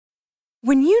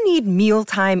When you need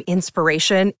mealtime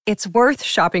inspiration, it's worth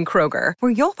shopping Kroger,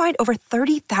 where you'll find over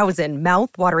 30,000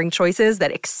 mouth-watering choices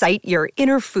that excite your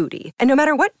inner foodie. And no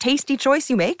matter what tasty choice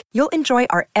you make, you'll enjoy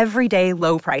our everyday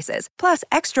low prices, plus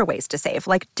extra ways to save,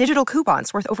 like digital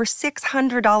coupons worth over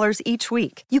 $600 each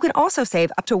week. You can also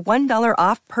save up to $1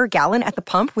 off per gallon at the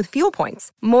pump with fuel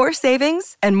points. More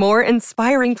savings and more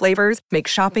inspiring flavors make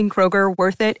shopping Kroger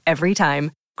worth it every time.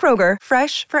 Kroger,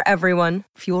 fresh for everyone.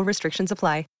 Fuel restrictions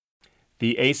apply.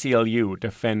 The ACLU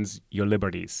defends your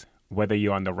liberties, whether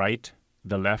you're on the right,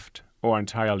 the left, or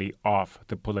entirely off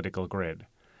the political grid.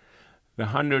 The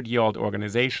 100-year-old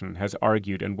organization has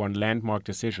argued and won landmark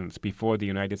decisions before the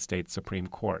United States Supreme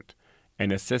Court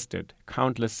and assisted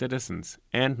countless citizens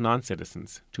and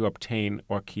non-citizens to obtain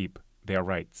or keep their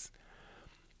rights.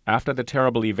 After the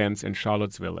terrible events in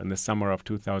Charlottesville in the summer of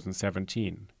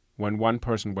 2017, when one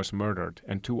person was murdered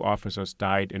and 2 officers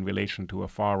died in relation to a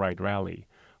far-right rally,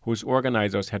 whose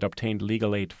organizers had obtained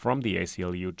legal aid from the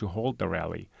ACLU to hold the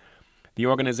rally, the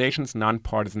organization's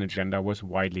nonpartisan agenda was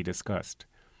widely discussed.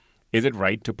 Is it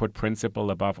right to put principle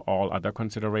above all other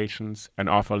considerations and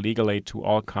offer legal aid to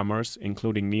all comers,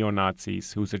 including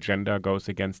neo-Nazis whose agenda goes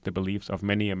against the beliefs of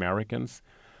many Americans?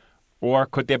 Or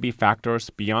could there be factors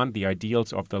beyond the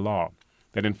ideals of the law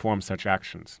that inform such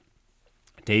actions?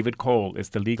 David Cole is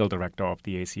the legal director of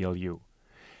the ACLU.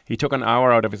 He took an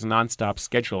hour out of his nonstop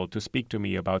schedule to speak to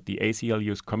me about the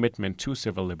ACLU's commitment to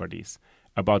civil liberties,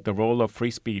 about the role of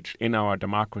free speech in our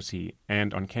democracy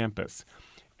and on campus,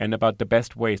 and about the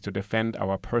best ways to defend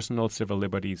our personal civil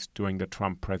liberties during the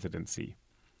Trump presidency.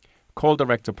 Cole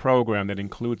directs a program that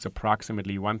includes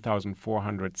approximately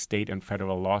 1,400 state and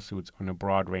federal lawsuits on a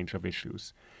broad range of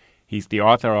issues. He's the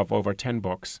author of over 10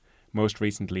 books, most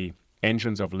recently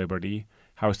Engines of Liberty,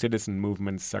 How Citizen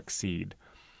Movements Succeed.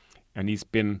 And he's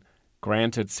been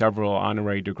granted several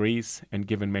honorary degrees and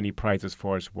given many prizes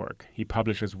for his work. He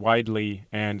publishes widely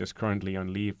and is currently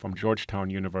on leave from Georgetown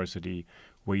University,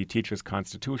 where he teaches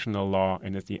constitutional law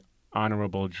and is the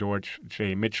Honorable George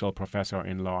J. Mitchell Professor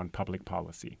in Law and Public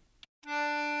Policy.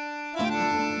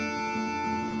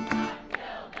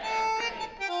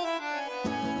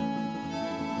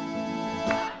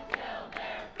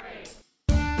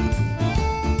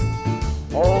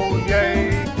 Oh,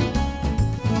 yay.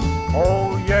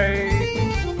 Oh, yay.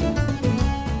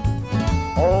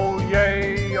 Oh,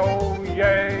 yay. Oh,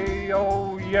 yay.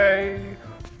 Oh, yay.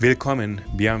 Willkommen,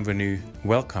 bienvenue,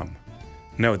 welcome.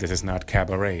 No, this is not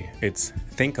cabaret, it's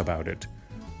Think About It,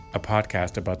 a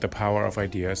podcast about the power of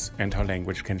ideas and how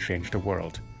language can change the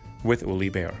world, with Uli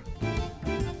Baer.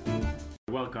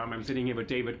 Welcome, I'm sitting here with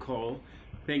David Cole.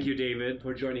 Thank you, David,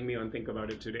 for joining me on Think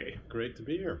About It today. Great to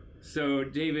be here. So,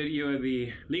 David, you're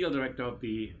the legal director of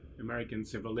the American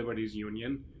Civil Liberties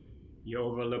Union. You're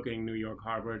overlooking New York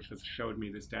Harbor, just showed me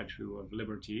the Statue of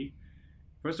Liberty.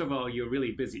 First of all, you're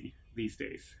really busy these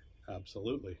days.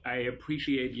 Absolutely. I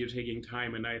appreciate you taking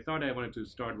time, and I thought I wanted to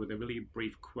start with a really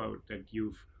brief quote that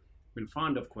you've been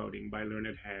fond of quoting by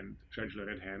Judge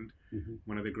Learned Hand,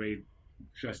 one of the great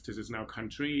justices in our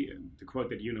country. The quote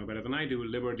that you know better than I do: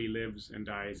 liberty lives and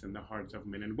dies in the hearts of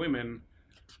men and women.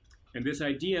 And this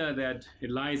idea that it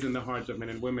lies in the hearts of men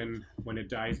and women, when it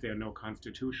dies, there are no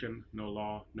constitution, no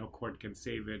law, no court can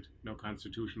save it, no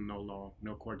constitution, no law,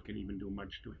 no court can even do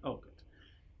much to help it.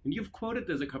 And you've quoted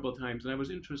this a couple of times, and I was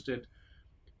interested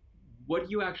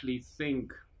what you actually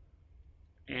think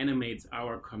animates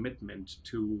our commitment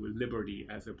to liberty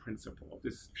as a principle.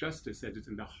 This justice that is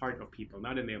in the heart of people,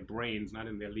 not in their brains, not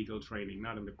in their legal training,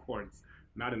 not in the courts,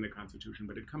 not in the Constitution,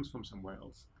 but it comes from somewhere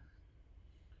else.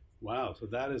 Wow, so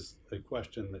that is a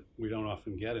question that we don't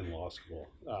often get in law school.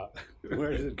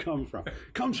 Where does it come from?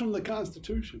 It comes from the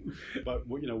Constitution. But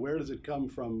where does it come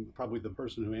from? Probably the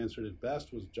person who answered it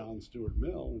best was John Stuart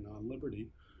Mill in On Liberty.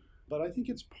 But I think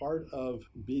it's part of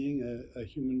being a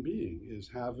human being, is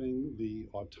having the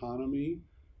autonomy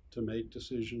to make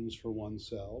decisions for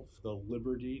oneself, the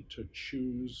liberty to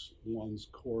choose one's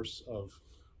course of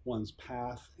one's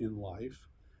path in life,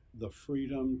 the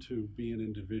freedom to be an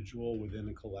individual within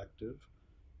a collective.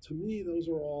 To me, those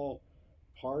are all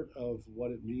part of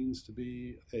what it means to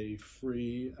be a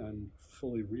free and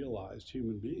fully realized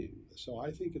human being. So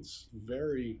I think it's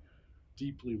very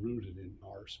deeply rooted in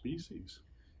our species.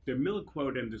 The Mill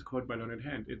quote and this quote by Learned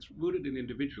Hand, it's rooted in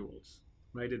individuals,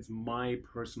 right? It's my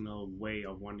personal way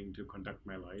of wanting to conduct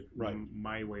my life, right?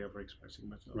 My way of expressing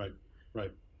myself.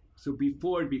 Right. So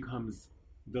before it becomes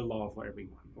the law for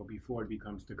everyone, or before it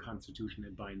becomes the Constitution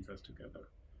that binds us together.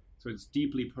 So it's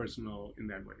deeply personal in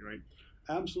that way, right?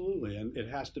 Absolutely, and it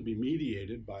has to be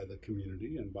mediated by the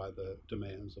community and by the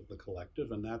demands of the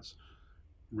collective, and that's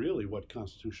really what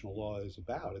constitutional law is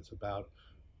about. It's about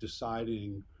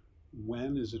deciding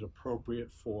when is it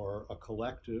appropriate for a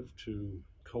collective to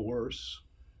coerce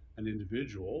an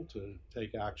individual to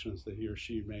take actions that he or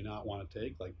she may not want to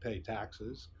take, like pay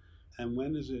taxes, and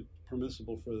when is it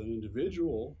permissible for an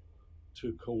individual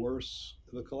to coerce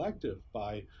the collective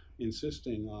by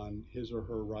insisting on his or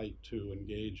her right to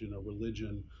engage in a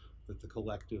religion that the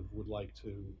collective would like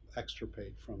to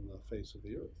extirpate from the face of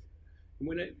the earth.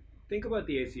 When I think about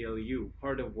the ACLU,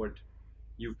 part of what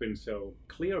you've been so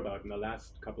clear about in the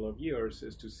last couple of years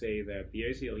is to say that the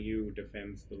ACLU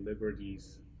defends the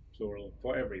liberties, plural,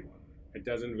 for everyone. It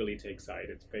doesn't really take side.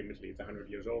 It's 100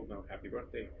 years old now. Happy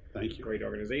birthday. Thank you. Great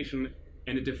organization.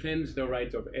 And it defends the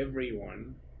rights of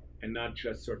everyone and not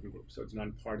just certain groups. So it's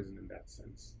nonpartisan in that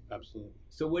sense. Absolutely.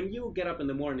 So when you get up in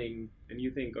the morning and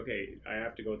you think, okay, I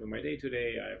have to go through my day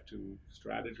today, I have to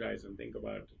strategize and think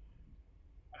about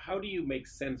how do you make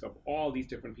sense of all these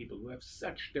different people who have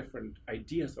such different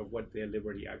ideas of what their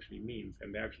liberty actually means,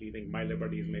 and they actually think my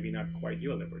liberty is maybe not quite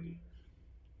your liberty?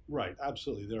 Right,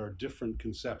 absolutely. There are different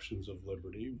conceptions of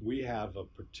liberty. We have a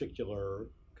particular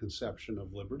conception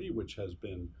of liberty which has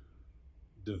been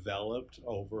developed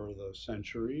over the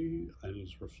century and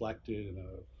is reflected in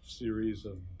a series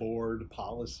of board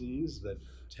policies that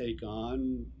take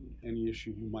on any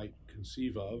issue you might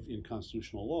conceive of in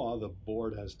constitutional law. The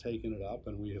board has taken it up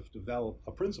and we have developed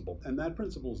a principle. And that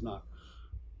principle is not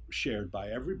shared by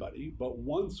everybody, but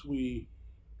once we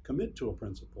commit to a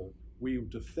principle, we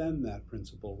defend that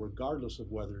principle regardless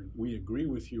of whether we agree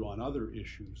with you on other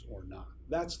issues or not.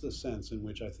 That's the sense in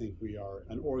which I think we are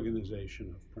an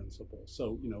organization of principles.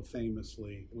 So,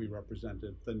 famously, we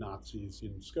represented the Nazis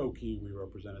in Skokie, we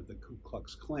represented the Ku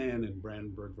Klux Klan in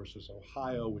Brandenburg versus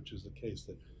Ohio, which is the case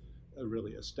that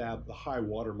really established the high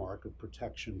watermark of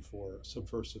protection for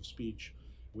subversive speech.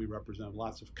 We represent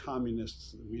lots of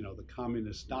communists. The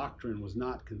communist doctrine was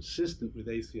not consistent with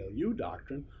ACLU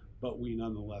doctrine, but we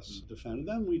nonetheless defended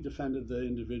them. We defended the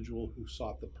individual who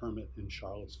sought the permit in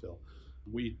Charlottesville.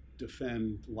 We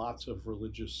defend lots of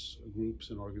religious groups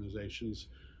and organizations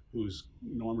whose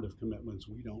normative commitments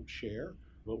we don't share,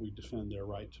 but we defend their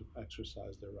right to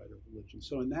exercise their right of religion.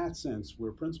 So in that sense,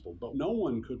 we're principled. But no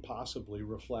one could possibly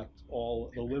reflect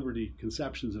all the liberty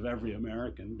conceptions of every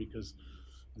American because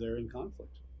they're in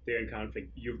conflict. They're in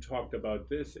conflict. You've talked about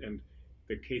this and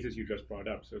the cases you just brought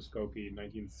up. So Skokie,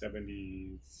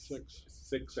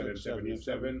 1976 and then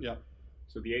 77. Yeah.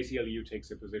 So the ACLU takes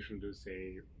a position to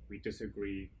say, we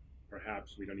disagree,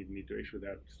 perhaps we don't even need to issue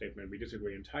that statement. We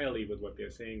disagree entirely with what they're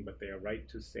saying, but their right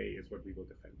to say is what we will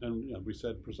defend. And we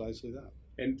said precisely that.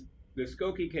 And the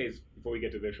Skokie case, before we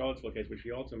get to the Charlottesville case, which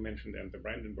he also mentioned, and the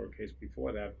Brandenburg case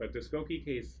before that, but the Skokie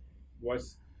case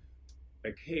was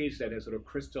a case that has sort of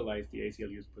crystallized the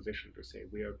ACLU's position to say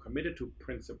we are committed to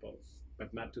principles,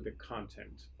 but not to the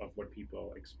content of what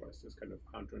people express, this kind of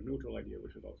contra-neutral idea,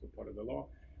 which is also part of the law.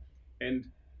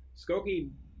 And Skokie,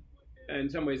 in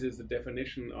some ways, is the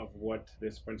definition of what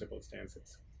this principle stance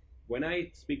is. When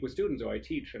I speak with students or I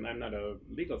teach, and I'm not a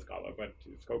legal scholar, but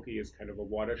Skokie is kind of a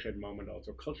watershed moment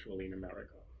also culturally in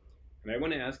America. And I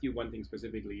want to ask you one thing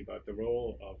specifically about the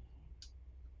role of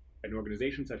an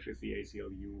organization such as the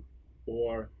ACLU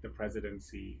or the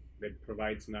presidency that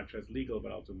provides not just legal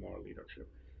but also moral leadership.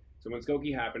 So when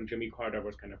Skokie happened, Jimmy Carter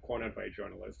was kind of cornered by a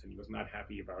journalist and he was not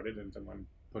happy about it, and someone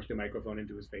pushed a microphone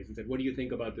into his face and said, "What do you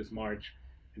think about this march?"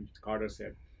 And Carter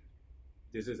said,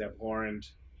 "This is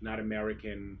abhorrent, not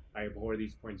American. I abhor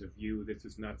these points of view. This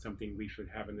is not something we should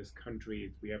have in this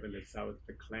country. We have in the South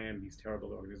the Klan, these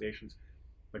terrible organizations,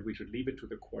 but we should leave it to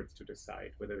the courts to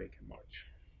decide whether they can march."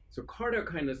 So Carter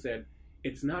kind of said,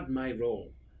 it's not my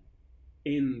role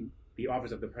in the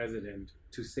office of the president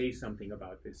to say something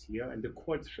about this here, and the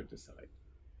courts should decide.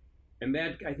 And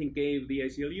that, I think, gave the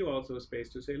ACLU also a space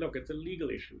to say, look, it's a legal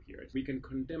issue here. We can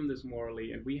condemn this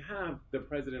morally, and we have the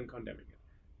president condemning it.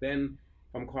 Then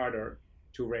from Carter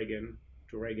to Reagan,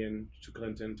 to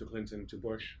Clinton, to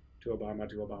Bush, to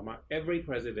Obama, every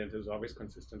president has always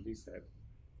consistently said,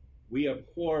 we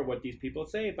abhor what these people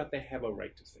say, but they have a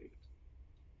right to say it.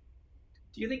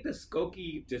 Do you think the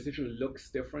Skokie decision looks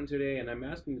different today? And I'm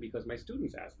asking because my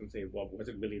students ask and say, well, was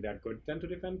it really that good then to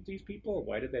defend these people?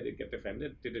 Why did they get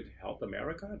defended? Did it help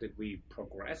America? Did we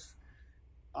progress?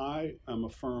 I am a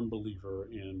firm believer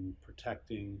in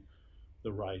protecting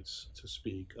the rights to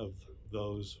speak of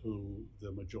those who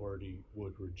the majority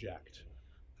would reject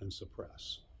and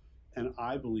suppress. And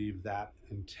I believe that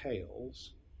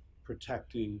entails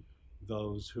protecting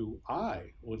those who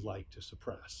I would like to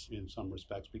suppress in some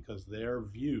respects because their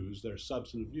views, their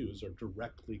substantive views, are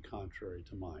directly contrary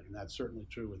to mine. And that's certainly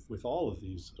true with all of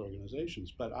these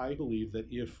organizations. But I believe that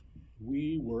if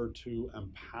we were to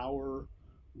empower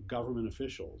government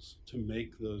officials to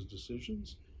make those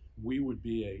decisions, we would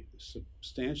be a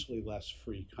substantially less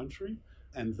free country.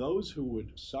 And those who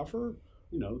would suffer,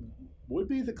 would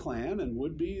be the Klan and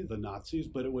would be the Nazis,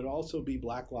 but it would also be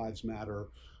Black Lives Matter.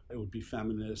 It would be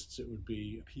feminists, it would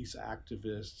be peace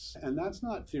activists. And that's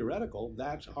not theoretical,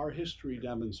 that's our history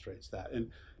demonstrates that. And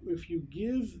if you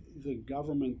give the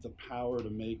government the power to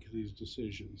make these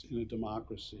decisions in a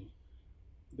democracy,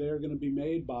 they're going to be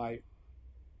made by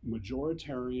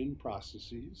majoritarian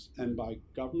processes and by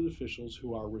government officials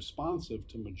who are responsive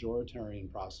to majoritarian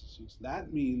processes.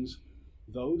 That means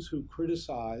those who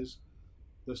criticize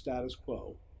the status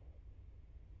quo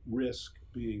risk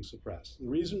being suppressed. The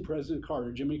reason President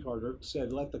Carter, Jimmy Carter,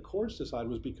 said let the courts decide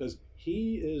was because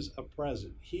he is a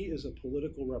president. He is a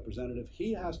political representative.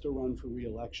 He has to run for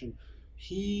re-election.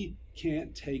 He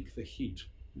can't take the heat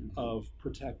of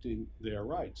protecting their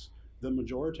rights. The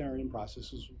majoritarian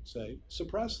processes would say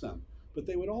suppress them, but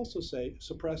they would also say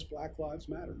suppress Black Lives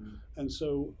Matter. And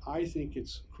so I think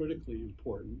it's critically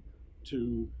important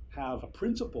to have a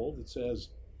principle that says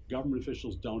government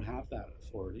officials don't have that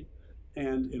authority.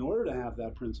 And in order to have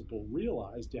that principle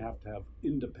realized, you have to have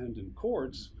independent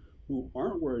courts who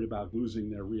aren't worried about losing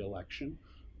their re-election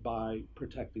by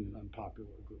protecting an unpopular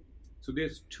group. So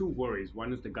there's two worries.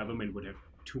 One is the government would have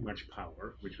too much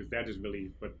power, that is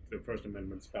really what the First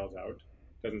Amendment spells out.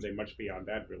 Doesn't say much beyond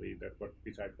that, really,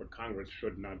 besides what Congress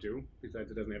should not do.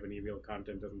 Besides, it doesn't have any real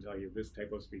content, doesn't tell you this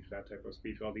type of speech, that type of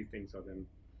speech. All these things are then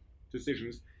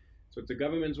decisions. So it's the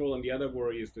government's role, and the other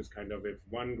worry is this kind of if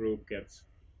one group gets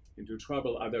into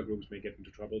trouble, other groups may get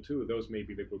into trouble too. Those may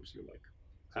be the groups you like.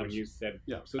 So when you said,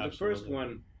 so the first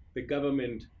one, the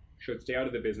government should stay out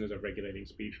of the business of regulating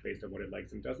speech based on what it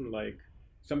likes and doesn't like.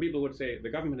 Some people would say the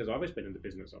government has always been in the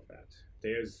business of that.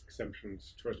 There's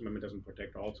exemptions. First Amendment doesn't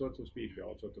protect all sorts of speech,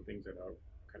 all sorts of things that are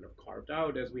kind of carved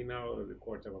out, as we know. The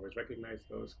courts have always recognized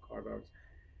those carve-outs.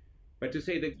 But to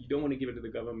say that you don't want to give it to the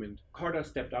government, Carter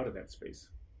stepped out of that space.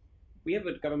 We have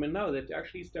a government now that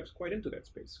actually steps quite into that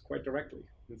space, quite directly,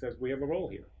 and says, we have a role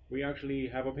here. We actually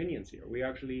have opinions here. We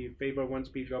actually favor one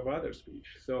speech over other speech.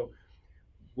 So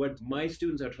what my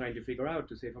students are trying to figure out,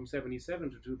 to say from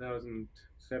 77 to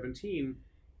 2017,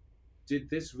 did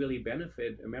this really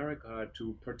benefit America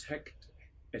to protect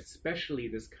especially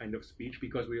this kind of speech,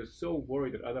 because we were so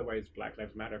worried that otherwise Black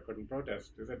Lives Matter couldn't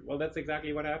protest? They said, well, that's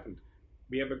exactly what happened.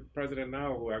 We have a president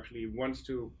now who actually wants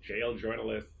to jail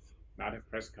journalists, not have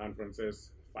press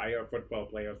conferences, fire football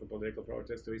players for political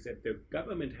protests. So he said the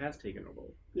government has taken a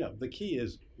role. Yeah, the key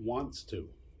is wants to.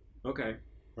 Okay.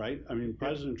 Right? I mean,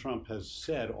 President Trump has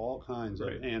said all kinds of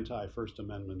anti-First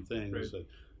Amendment things,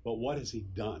 but what has he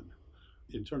done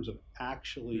in terms of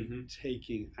actually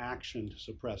taking action to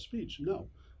suppress speech? No.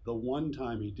 The one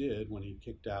time he did, when he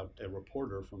kicked out a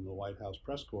reporter from the White House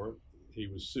press corps, he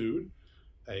was sued.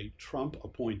 A Trump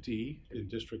appointee in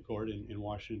district court in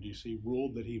Washington, D.C.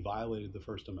 ruled that he violated the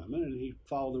First Amendment, and he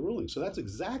followed the ruling. So that's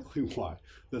exactly why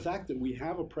the fact that we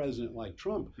have a president like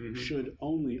Trump should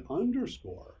only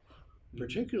underscore,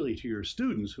 particularly to your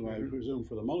students, who I presume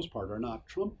for the most part are not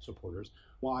Trump supporters,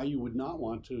 why you would not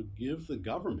want to give the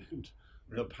government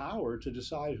the power to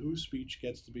decide whose speech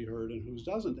gets to be heard and whose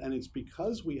doesn't. And it's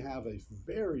because we have a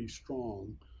very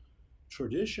strong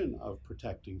tradition of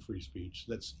protecting free speech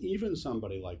that's even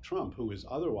somebody like Trump, who is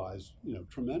otherwise,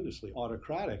 tremendously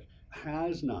autocratic,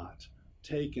 has not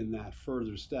taken that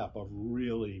further step of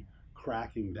really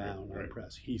cracking down on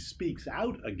press. He speaks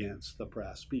out against the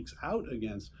press, speaks out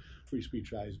against free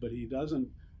speech values, but he doesn't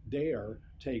dare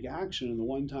take action. And the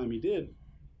one time he did,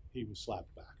 he was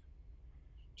slapped back.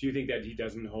 Do you think that he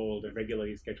doesn't hold a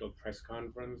regularly scheduled press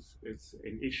conference is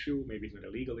an issue? Maybe it's not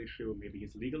a legal issue. Maybe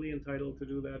he's legally entitled to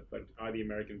do that. But are the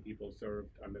American people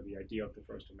served under the idea of the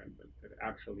First Amendment, that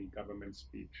actually government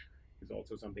speech is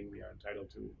also something we are entitled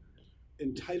to?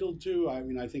 Entitled to? I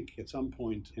mean, I think at some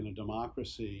point in a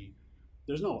democracy,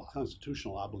 there's no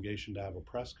constitutional obligation to have a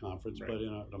press conference, but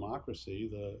in a democracy,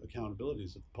 the accountability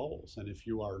is at the polls. And if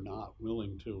you are not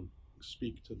willing to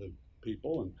speak to the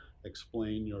people and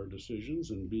explain your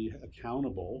decisions and be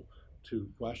accountable to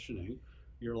questioning,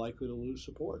 you're likely to lose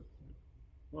support.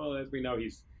 Well, as we know,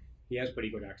 he has pretty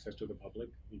good access to the public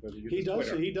because he does.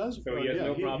 Twitter. He does. So he has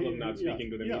no problem not speaking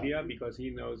to the media because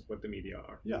he knows what the media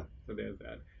are. Yeah. So there's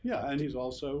that. Yeah, and he's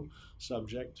also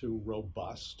subject to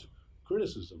robust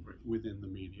criticism within the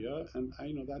media, and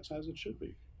that's as it should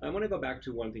be. I want to go back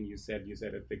to one thing you said. You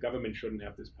said that the government shouldn't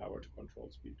have this power to control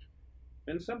speech.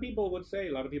 And some people would say,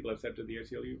 a lot of people have said to the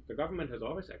ACLU, the government has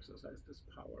always exercised this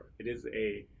power. It is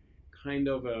a kind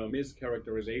of a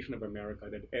mischaracterization of America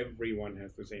that everyone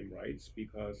has the same rights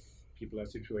because people are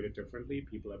situated differently,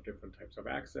 people have different types of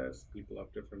access, people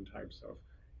have different types of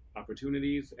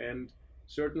opportunities, and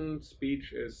certain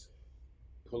speech is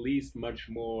policed much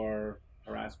more,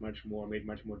 harassed much more, made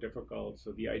much more difficult.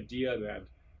 So the idea that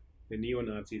the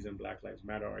neo-Nazis and Black Lives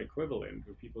Matter are equivalent,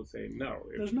 where people say no.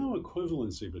 There's no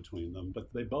equivalency between them,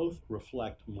 but they both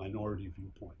reflect minority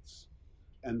viewpoints.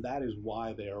 And that is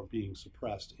why they are being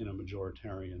suppressed in a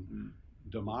majoritarian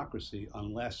democracy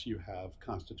unless you have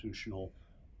constitutional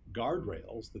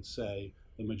guardrails that say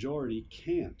the majority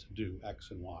can't do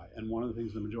X and Y. And one of the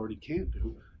things the majority can't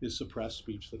do is suppress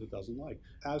speech that it doesn't like.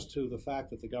 As to the fact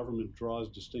that the government draws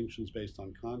distinctions based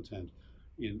on content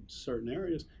in certain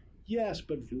areas, yes,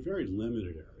 but in very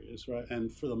limited areas, right?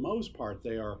 And for the most part,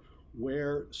 they are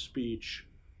where speech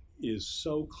is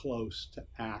so close to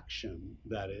action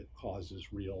that it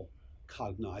causes real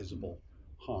cognizable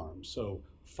harm. So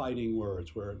fighting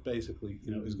words, where it basically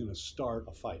is going to start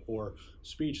a fight, or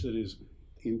speech that is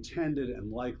intended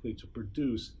and likely to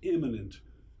produce imminent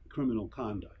criminal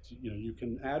conduct. You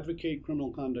can advocate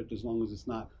criminal conduct as long as it's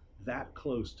not that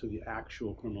close to the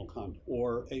actual criminal conduct,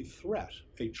 or a threat,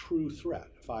 a true threat.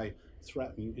 If I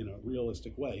threaten in a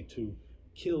realistic way to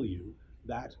kill you,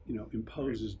 that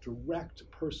imposes direct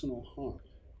personal harm.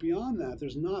 Beyond that,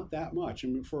 there's not that much. I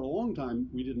mean, for a long time,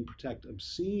 we didn't protect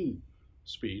obscene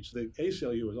speech. The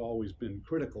ACLU has always been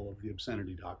critical of the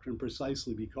obscenity doctrine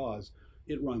precisely because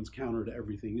it runs counter to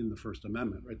everything in the First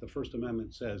Amendment, right? The First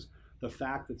Amendment says the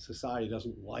fact that society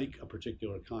doesn't like a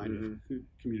particular kind of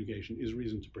communication is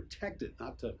reason to protect it,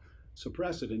 not to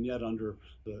suppress it. And yet under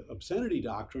the obscenity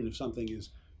doctrine, if something is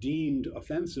deemed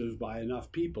offensive by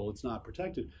enough people, it's not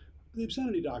protected. The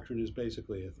obscenity doctrine is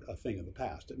basically a thing of the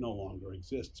past. It no longer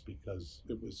exists because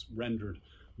it was rendered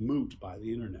moot by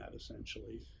the internet,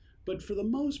 essentially. But for the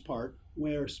most part,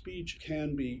 where speech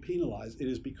can be penalized, it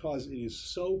is because it is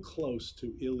so close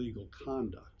to illegal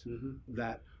conduct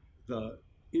that the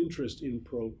interest in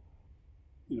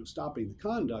stopping the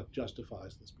conduct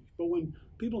justifies the speech. But when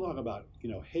people talk about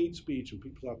hate speech and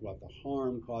people talk about the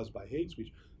harm caused by hate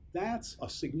speech, that's a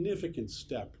significant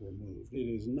step removed. It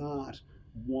is not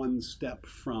one step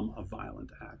from a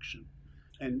violent action.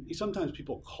 And sometimes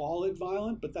people call it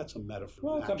violent, but that's a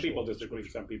metaphor. Well, some people disagree.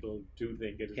 Some people do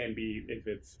think it can be, if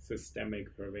it's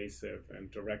systemic, pervasive, and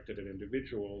directed at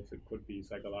individuals, it could be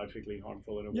psychologically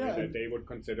harmful in a way that they would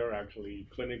consider actually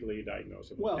clinically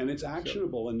diagnosable. Well, and it's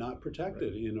actionable and not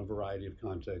protected in a variety of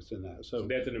contexts in that. So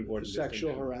that's an important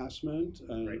sexual harassment,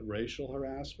 racial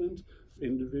harassment,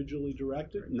 individually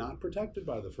directed, not protected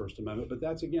by the First Amendment. But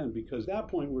that's, again, because at that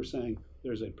point we're saying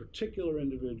there's a particular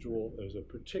individual, there's a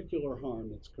particular harm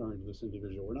that's occurring to this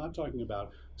individual. We're not talking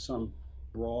about some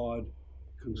broad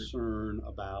concern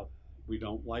about we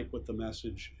don't like what the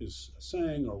message is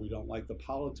saying, or we don't like the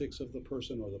politics of the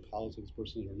person, or the politics of the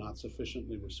person are not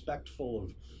sufficiently respectful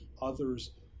of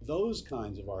others. Those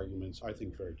kinds of arguments, I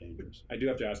think, very dangerous. I do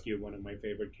have to ask you one of my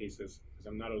favorite cases, because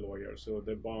I'm not a lawyer. So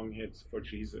the bong hits for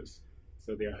Jesus.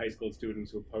 So they're high school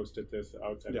students who posted this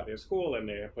outside of their school, and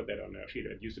they put that on a sheet.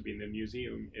 It used to be in the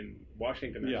museum in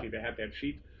Washington. Actually, they had that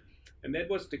sheet. And that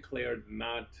was declared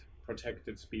not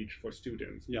protected speech for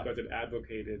students because it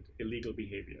advocated illegal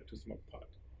behavior to smoke pot.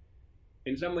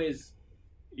 In some ways,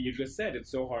 you just said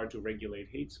it's so hard to regulate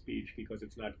hate speech because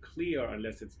it's not clear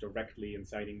unless it's directly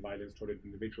inciting violence toward an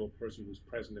individual person who's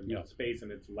present in that space,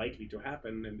 and it's likely to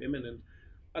happen and imminent.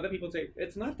 Other people say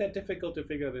it's not that difficult to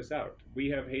figure this out. We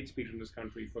have hate speech in this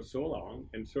country for so long,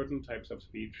 and certain types of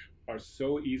speech are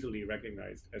so easily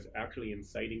recognized as actually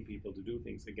inciting people to do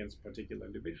things against particular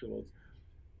individuals.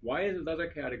 Why is the other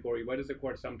category? Why does the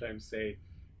court sometimes say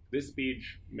this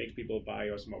speech makes people buy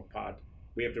or smoke pot?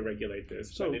 We have to regulate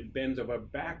this. So it bends over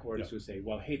backwards to say,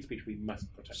 well, hate speech we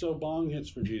must protect. So bong hits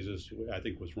for Jesus, I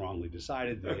think, was wrongly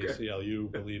decided. The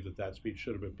ACLU believed that speech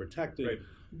should have been protected,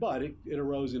 but it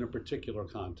arose in a particular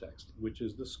context, which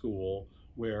is the school,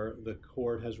 where the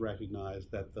court has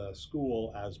recognized that the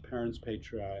school, as parents'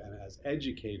 patriarch and as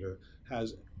educator,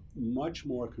 has much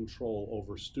more control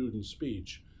over student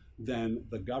speech than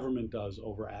the government does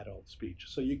over adult speech.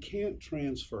 So you can't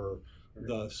transfer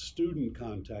the student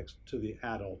context to the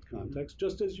adult context,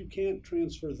 just as you can't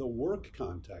transfer the work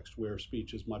context, where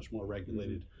speech is much more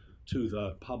regulated, to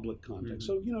the public context.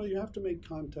 So, you have to make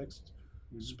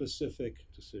context-specific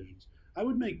decisions. I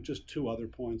would make just two other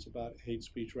points about hate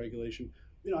speech regulation.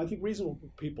 I think reasonable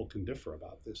people can differ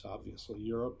about this,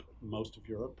 obviously. Most of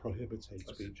Europe prohibits hate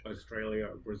speech.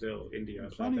 Australia, Brazil, India,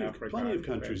 South Africa. Plenty of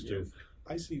countries do.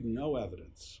 I see no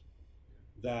evidence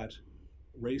that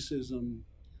racism,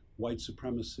 white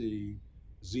supremacy,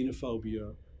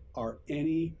 xenophobia are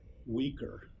any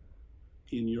weaker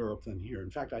in Europe than here. In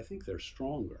fact, I think they're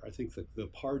stronger. I think that the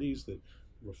parties that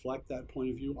reflect that point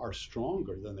of view are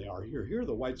stronger than they are here. Here,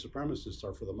 the white supremacists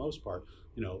are, for the most part,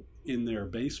 in their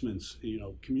basements,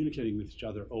 communicating with each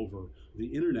other over the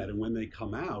internet. And when they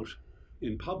come out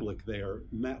in public, they are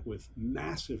met with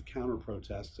massive counter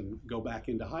protests and go back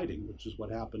into hiding, which is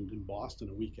what happened in Boston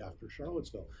a week after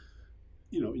Charlottesville.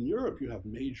 In Europe, you have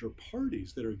major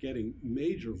parties that are getting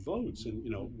major votes and,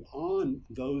 on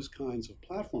those kinds of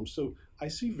platforms. So I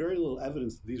see very little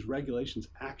evidence that these regulations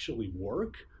actually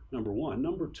work, number one.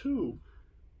 Number two,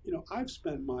 I've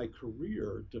spent my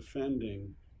career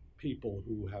defending people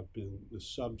who have been the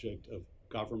subject of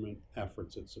government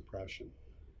efforts at suppression.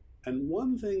 And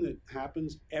one thing that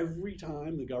happens every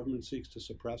time the government seeks to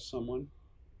suppress someone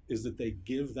is that they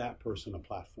give that person a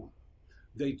platform.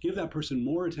 They give that person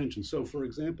more attention. So, for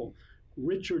example,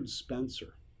 Richard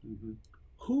Spencer. Mm-hmm.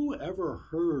 Who ever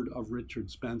heard of Richard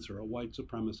Spencer, a white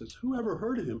supremacist? Who ever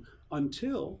heard of him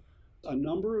until a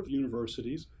number of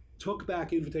universities took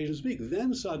back invitations to speak?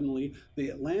 Then suddenly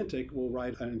The Atlantic will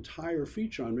write an entire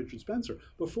feature on Richard Spencer.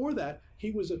 Before that,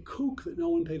 he was a kook that no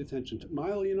one paid attention to.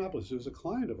 Milo Yiannopoulos, who was a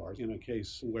client of ours in a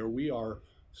case where we are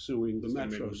suing the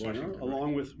Metro Center,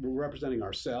 along with we're representing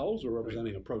ourselves, we're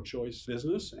representing a pro-choice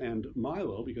business, and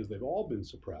Milo, because they've all been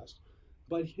suppressed.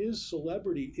 But his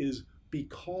celebrity is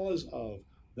because of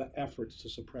the efforts to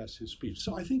suppress his speech.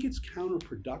 So I think it's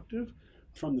counterproductive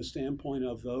from the standpoint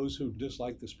of those who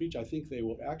dislike the speech. I think they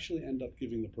will actually end up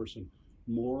giving the person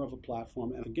more of a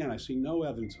platform. And again, I see no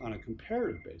evidence on a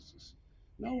comparative basis,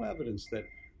 no evidence that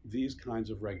these kinds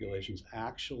of regulations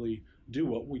actually do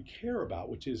what we care about,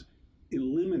 which is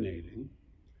eliminating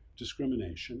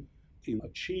discrimination, in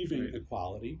achieving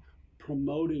equality,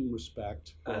 promoting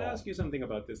respect. I'll ask you something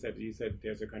about this, that you said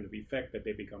there's a kind of effect that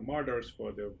they become martyrs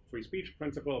for the free speech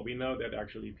principle. We know that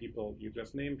actually people you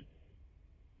just named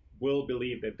will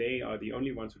believe that they are the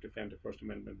only ones who defend the First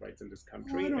Amendment rights in this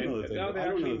country. Well, I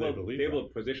don't know that they will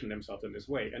position themselves in this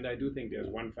way. And I do think there's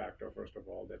one factor, first of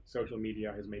all, that social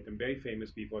media has made them very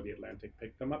famous before The Atlantic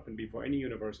picked them up and before any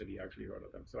university actually heard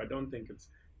of them. So I don't think it's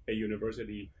a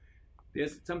university.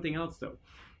 There's something else, though.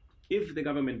 If the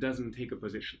government doesn't take a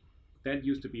position, that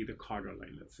used to be the Carter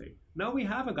line, let's say. Now we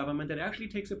have a government that actually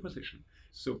takes a position.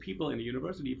 So people in a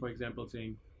university, for example,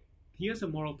 saying, here's a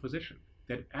moral position,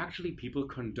 that actually people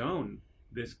condone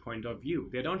this point of view.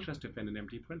 They don't just defend an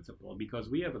empty principle, because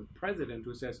we have a president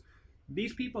who says,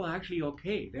 these people are actually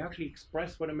okay. They actually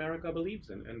express what America believes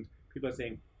in. And people are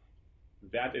saying,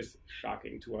 that is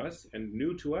shocking to us and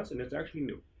new to us, and it's actually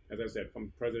new. As I said,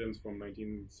 from presidents from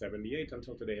 1978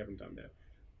 until today haven't done that.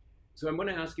 So I'm going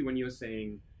to ask you, when you're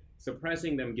saying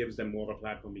suppressing them gives them more of a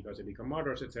platform because they become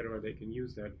martyrs, etc., they can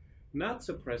use that. Not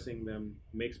suppressing them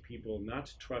makes people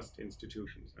not trust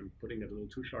institutions. I'm putting that a little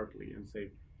too sharply, and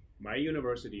say, my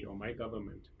university or my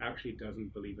government actually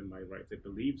doesn't believe in my rights. It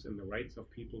believes in the rights of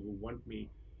people who want me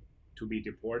to be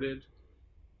deported,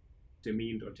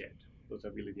 demeaned, or dead. Those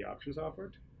are really the options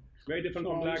offered. It's very different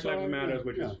from Black Lives Matter,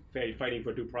 which is fighting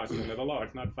for due process under the law.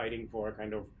 It's not fighting for a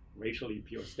kind of racially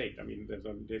pure state. I mean, there's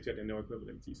no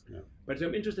equivalencies. Yeah. But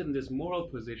I'm interested in this moral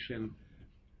position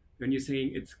when you're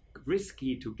saying it's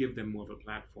risky to give them more of a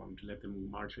platform, to let them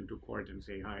march into court and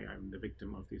say, hi, I'm the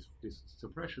victim of this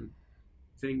suppression.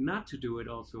 Saying not to do it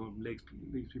also makes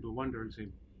people wonder and say,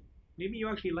 maybe you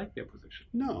actually like their position.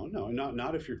 No,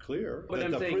 not if you're clear. But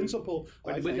I'm saying, principle,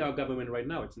 with our government right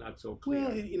now, it's not so clear.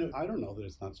 Well, I don't know that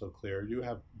it's not so clear. You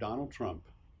have Donald Trump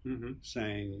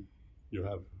saying you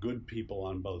have good people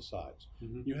on both sides.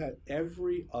 Mm-hmm. You had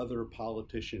every other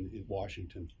politician in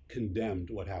Washington condemned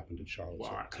what happened at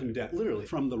Charlottesville. Wow. Condemned, literally,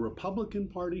 from the Republican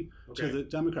Party to the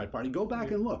Democratic Party. Go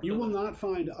back and look. You will not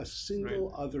find a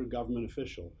single other government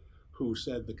official who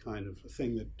said the kind of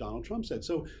thing that Donald Trump said.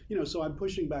 So, so I'm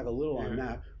pushing back a little on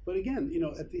that. But again,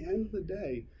 at the end of the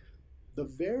day, the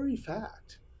very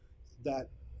fact that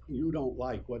you don't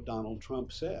like what Donald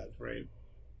Trump said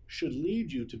should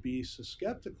lead you to be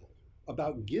skeptical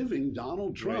about giving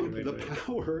Donald Trump the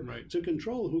power to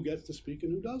control who gets to speak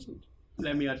and who doesn't.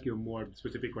 Let me ask you a more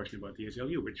specific question about the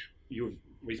ACLU, which you've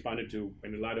responded to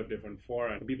in a lot of different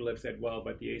fora. People have said, well,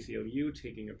 but the ACLU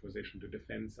taking a position to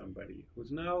defend somebody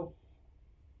who's now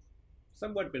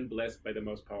somewhat been blessed by the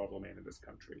most powerful man in this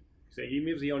country. Saying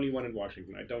he was the only one in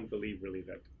Washington. I don't believe really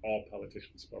that all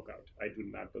politicians spoke out. I do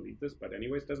not believe this, but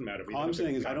anyways, it doesn't matter. All I'm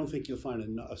saying is I don't think you'll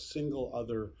find a single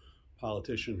other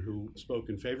politician who spoke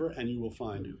in favor, and you will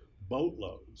find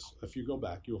boatloads. If you go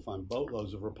back, you will find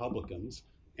boatloads of Republicans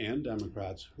and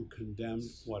Democrats who condemned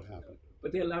what happened.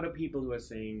 But there are a lot of people who are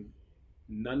saying,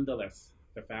 nonetheless,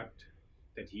 the fact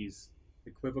that he's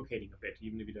equivocating a bit,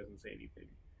 even if he doesn't say anything,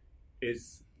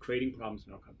 is creating problems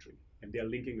in our country. And they're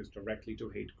linking this directly to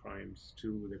hate crimes,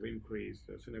 to the inquiries,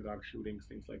 the synagogue shootings,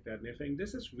 things like that. And they're saying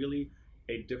this is really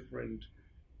a different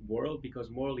world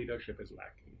because moral leadership is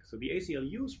lacking. So the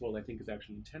ACLU's role, I think, is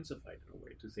actually intensified in a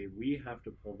way to say we have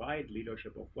to provide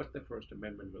leadership of what the First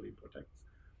Amendment really protects,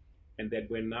 and that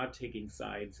we're not taking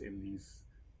sides in these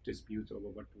disputes over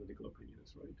what political opinion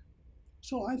is right.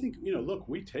 So I think, look,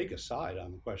 we take a side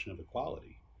on the question of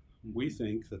equality. We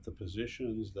think that the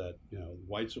positions that,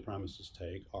 white supremacists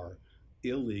take are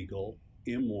illegal,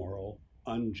 immoral,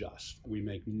 unjust. We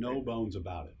make no bones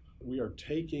about it. We are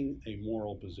taking a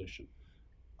moral position.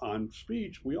 On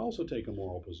speech, we also take a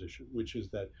moral position, which is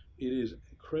that it is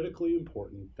critically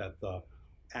important that the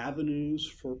avenues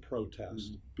for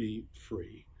protest be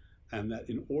free, and that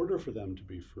in order for them to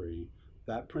be free,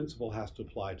 that principle has to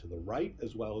apply to the right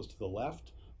as well as to the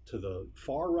left, to the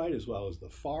far right as well as the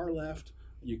far left.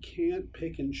 You can't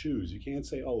pick and choose. You can't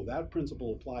say, oh, that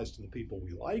principle applies to the people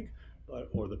we like,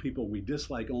 or the people we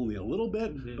dislike only a little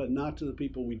bit, but not to the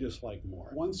people we dislike more.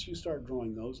 Once you start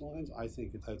drawing those lines, I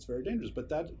think that's very dangerous. But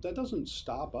that doesn't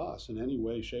stop us in any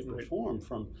way, shape, or form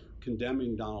from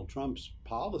condemning Donald Trump's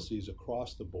policies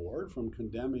across the board, from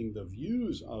condemning the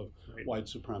views of white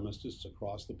supremacists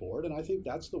across the board. And I think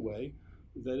that's the way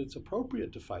that it's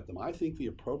appropriate to fight them. I think the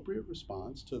appropriate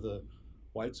response to the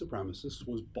white supremacists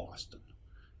was Boston.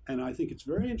 And I think it's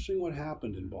very interesting what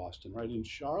happened in Boston, right? In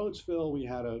Charlottesville, we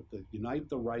had the Unite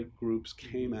the Right groups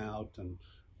came out, and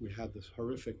we had this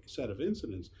horrific set of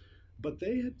incidents. But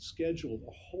they had scheduled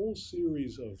a whole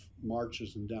series of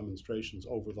marches and demonstrations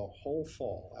over the whole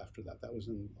fall after that. That was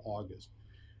in August.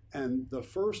 And the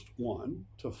first one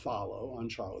to follow on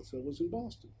Charlottesville was in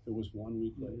Boston. It was 1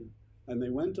 week later. And they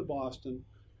went to Boston,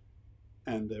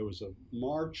 and there was a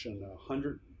march, and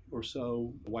 100 or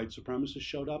so white supremacists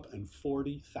showed up, and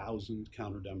 40,000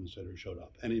 counter-demonstrators showed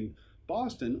up. And in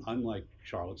Boston, unlike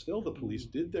Charlottesville, the police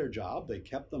did their job. They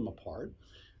kept them apart.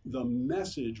 The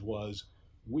message was,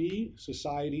 we,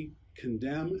 society,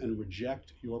 condemn and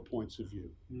reject your points of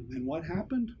view. And what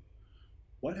happened?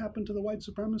 What happened to the white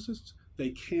supremacists? They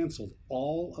canceled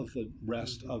all of the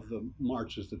rest of the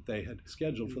marches that they had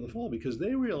scheduled for the fall because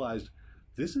they realized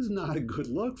this is not a good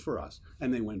look for us.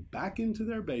 And they went back into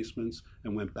their basements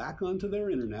and went back onto their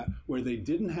internet where they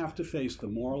didn't have to face the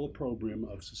moral opprobrium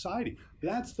of society.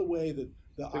 That's the way that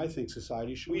I think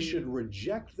society should. We should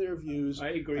reject their views. I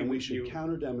agree and we with should you.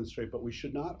 counter-demonstrate, but we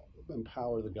should not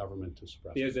empower the government to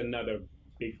suppress There's it. another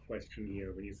big question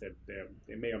here when you said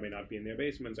they may or may not be in their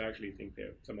basements. I actually think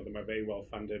some of them are very well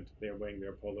funded. They're wearing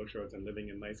their polo shirts and living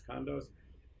in nice condos.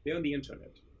 They're on the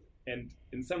internet. And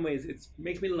in some ways, it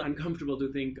makes me a little uncomfortable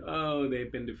to think, oh,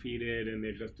 they've been defeated and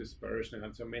they're just dispersed and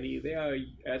not so many. They are,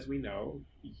 as we know,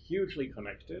 hugely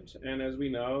connected. And as we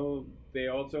know, they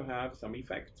also have some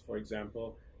effects. For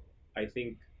example, I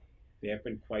think they have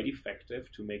been quite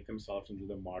effective to make themselves into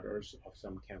the martyrs of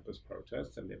some campus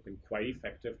protests. And they've been quite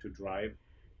effective to drive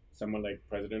someone like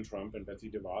President Trump and Betsy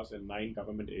DeVos and 9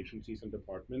 government agencies and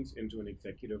departments into an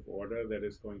executive order that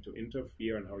is going to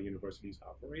interfere in how universities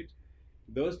operate.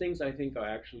 Those things, I think, are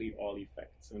actually all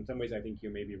effects. In some ways, I think you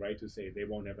may be right to say they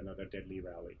won't have another deadly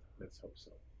rally. Let's hope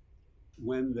so.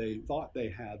 When they thought they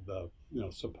had the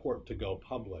support to go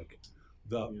public,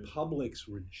 the public's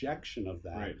rejection of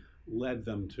that led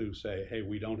them to say, hey,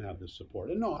 we don't have this support.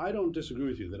 And no, I don't disagree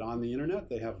with you that on the internet,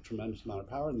 they have a tremendous amount of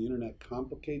power, and the internet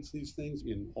complicates these things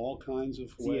in all kinds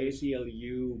of ways. The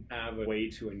ACLU have a way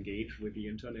to engage with the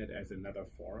internet as another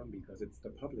forum because it's the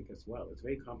public as well. It's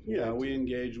very complicated. Yeah, we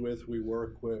engage with, we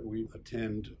work with, we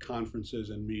attend conferences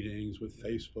and meetings with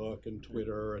Facebook and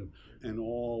Twitter and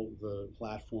all the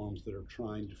platforms that are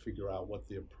trying to figure out what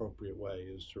the appropriate way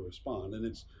is to respond. And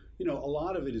it's, a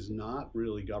lot of it is not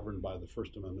really governed by the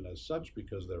First Amendment as such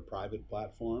because they're private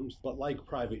platforms. But like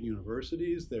private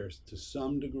universities, they're to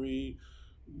some degree,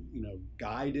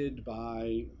 guided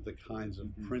by the kinds of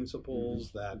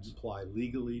principles that apply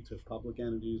legally to public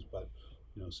entities. But,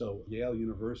 so Yale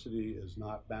University is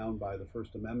not bound by the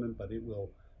First Amendment, but it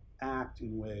will act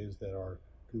in ways that are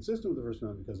consistent with the First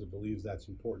Amendment because it believes that's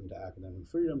important to academic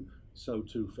freedom. So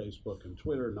too Facebook and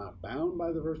Twitter, not bound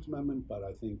by the First Amendment, but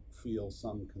I think feel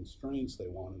some constraints. They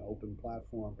want an open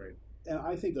platform. Right. And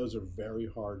I think those are very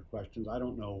hard questions.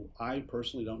 I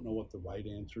personally don't know what the right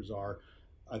answers are.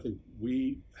 I think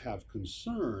we have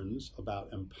concerns about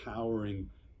empowering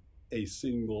a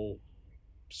single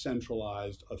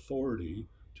centralized authority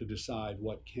to decide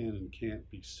what can and can't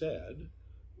be said.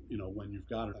 When you've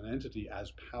got an entity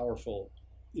as powerful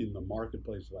in the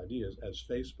marketplace of ideas as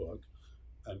Facebook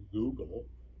and Google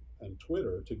and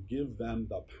Twitter, to give them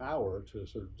the power to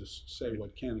sort of just say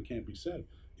what can and can't be said,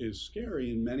 is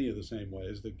scary in many of the same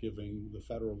ways that giving the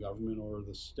federal government or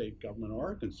the state government of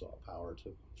Arkansas power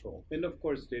to control. And of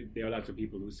course, there are lots of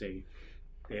people who say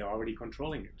they are already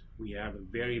controlling it. We have a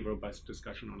very robust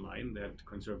discussion online that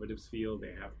conservatives feel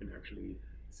they have been actually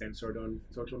censored on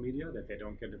social media, that they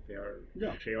don't get a fair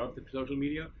share of the social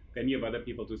media. Then you have other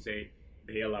people to say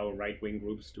they allow right-wing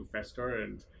groups to fester.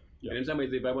 And in some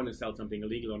ways, if I want to sell something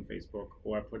illegal on Facebook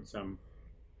or put some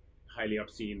highly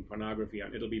obscene pornography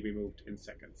on, it'll be removed in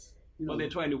seconds. Well, they're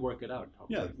trying to work it out.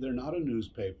 Yeah, they're not a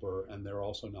newspaper, and they're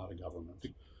also not a government.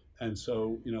 And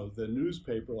so, the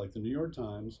newspaper, like the New York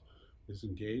Times, is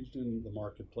engaged in the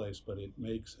marketplace, but it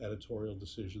makes editorial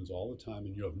decisions all the time,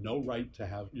 and you have no right to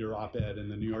have your op-ed in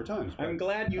the New York Times. I'm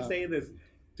glad you say this.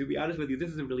 To be honest with you, this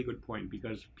is a really good point,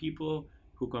 because people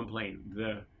who complain,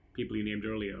 the people you named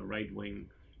earlier, right-wing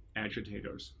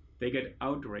agitators, they get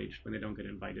outraged when they don't get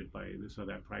invited by this or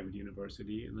that private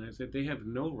university. And I said they have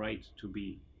no right to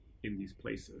be in these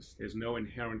places. There's no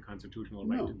inherent constitutional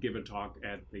right to give a talk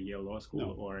at the Yale Law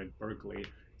School or at Berkeley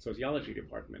Sociology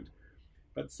Department.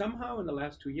 But somehow in the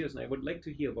last 2 years, and I would like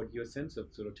to hear what your sense of,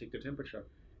 sort of take the temperature,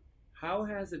 how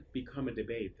has it become a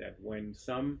debate that when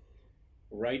some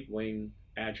right-wing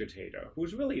agitator,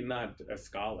 who's really not a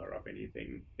scholar of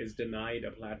anything, is denied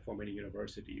a platform in a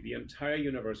university, the entire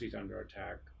university is under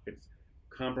attack. It's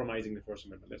compromising the First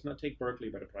Amendment. Let's not take Berkeley,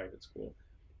 but a private school.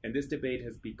 And this debate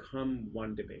has become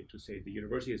one debate to say the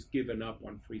university has given up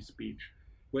on free speech,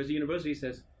 whereas the university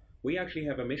says, we actually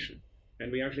have a mission,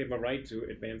 and we actually have a right to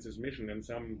advance this mission, and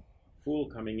some fool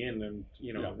coming in and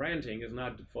ranting is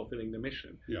not fulfilling the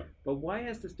mission. Yeah. But why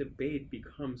has this debate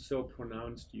become so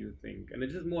pronounced, do you think? And it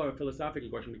is more a philosophical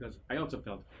question, because I also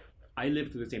felt I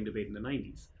lived through the same debate in the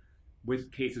 90s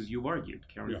with cases you've argued,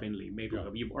 Karen Finley,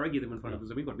 Maple. You've argued them in front of the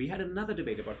Supreme Court. We had another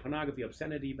debate about pornography,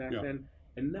 obscenity back then,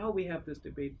 and now we have this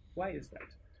debate. Why is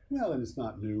that? Well, and it's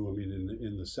not new. I mean,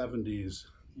 in the 70s,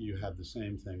 you had the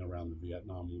same thing around the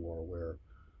Vietnam War, where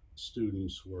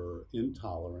students were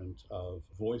intolerant of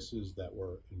voices that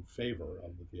were in favor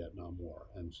of the Vietnam War.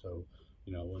 And so,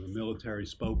 when a military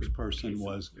spokesperson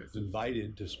was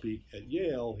invited to speak at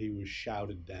Yale, he was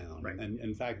shouted down. Right. And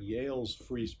in fact, Yale's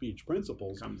free speech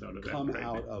principles come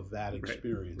out of that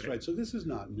experience. Right. So this is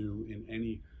not new in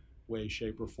any way,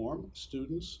 shape, or form.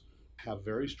 Students have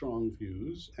very strong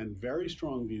views, and very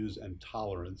strong views and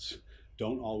tolerance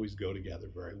don't always go together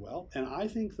very well. And I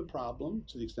think the problem,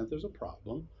 to the extent there's a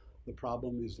problem, the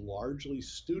problem is largely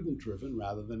student-driven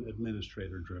rather than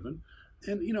administrator-driven.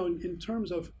 And, in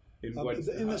terms of, in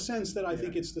the sense that I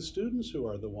think it's the students who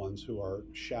are the ones who are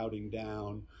shouting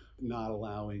down, not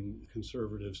allowing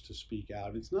conservatives to speak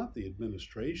out. It's not the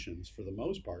administrations, for the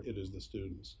most part. It is the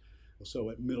students.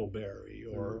 So at Middlebury,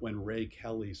 or when Ray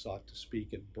Kelly sought to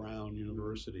speak at Brown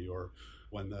University, or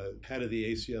when the head of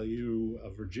the ACLU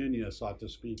of Virginia sought to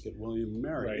speak at William &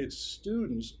 Mary. It's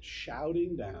students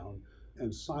shouting down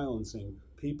and silencing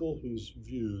people whose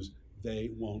views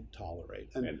they won't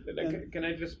tolerate. Can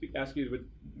I just ask you a bit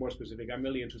more specific? I'm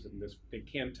really interested in this. They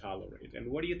can't tolerate.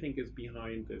 And what do you think is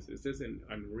behind this? Is this an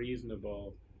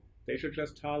unreasonable... They should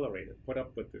just tolerate it, put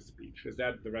up with this speech. Is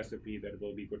that the recipe that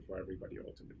will be good for everybody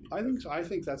ultimately? I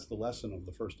think that's the lesson of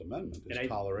the First Amendment, is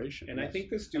toleration. And I think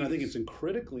the students... And I think it's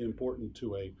critically important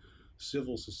to a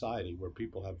civil society where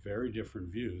people have very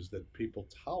different views, that people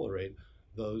tolerate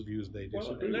those views they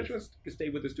disagree with. Let's just stay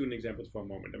with the student examples for a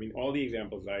moment. I mean, all the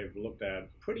examples I've looked at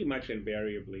pretty much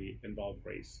invariably involve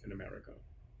race in America.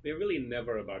 They're really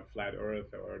never about flat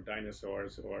Earth or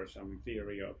dinosaurs or some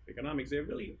theory of economics. They're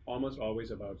really almost always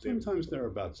about... Sometimes they're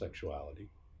about sexuality.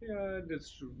 Yeah,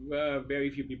 that's very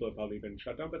few people have probably been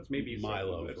shut down, but it's maybe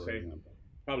Milo, let's for say, example.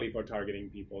 Probably for targeting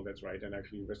people, that's right, and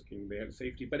actually risking their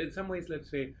safety. But in some ways,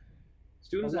 let's say,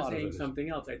 students are saying something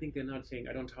else. I think they're not saying,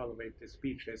 I don't tolerate this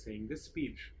speech. They're saying, this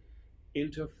speech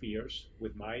interferes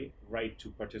with my right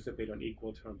to participate on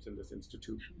equal terms in this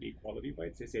institution, equality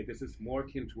rights. They say this is more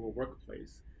akin to a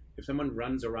workplace. If someone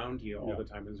runs around here all the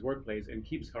time in his workplace and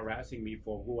keeps harassing me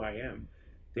for who I am,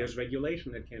 there's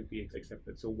regulation that can't be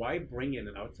accepted. So why bring in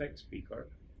an outside speaker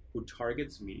who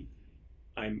targets me?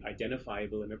 I'm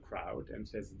identifiable in a crowd and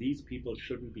says these people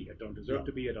shouldn't be here, don't deserve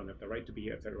to be here, don't have the right to be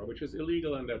here, etc., which is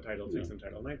illegal under Title VI and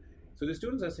Title IX. So the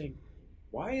students are saying,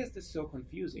 why is this so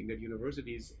confusing that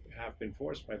universities have been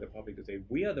forced by the public to say,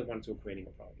 we are the ones who are creating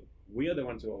a problem. We are the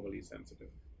ones who are overly sensitive.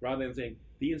 Rather than saying,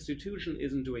 the institution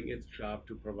isn't doing its job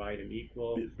to provide an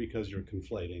equal... Because you're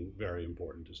conflating very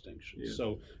important distinctions. Yeah.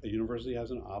 So a university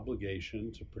has an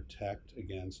obligation to protect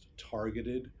against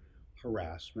targeted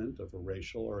harassment of a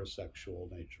racial or a sexual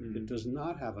nature. It does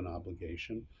not have an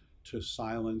obligation to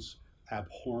silence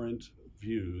abhorrent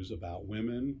views about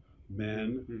women,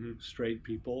 men, straight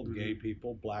people, gay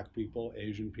people, black people,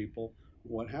 Asian people,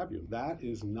 what have you. That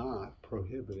is not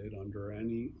prohibited under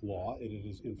any law. It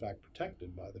is, in fact,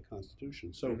 protected by the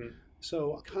Constitution.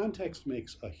 So context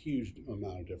makes a huge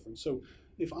amount of difference. So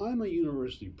if I'm a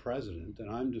university president and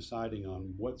I'm deciding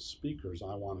on what speakers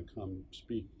I want to come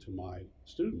speak to my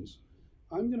students,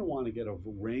 I'm going to want to get a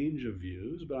range of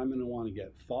views, but I'm going to want to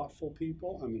get thoughtful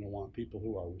people. I'm going to want people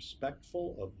who are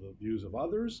respectful of the views of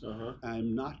others.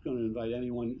 I'm not going to invite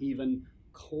anyone even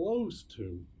close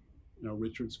to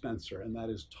Richard Spencer, and that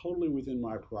is totally within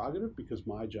my prerogative because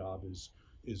my job is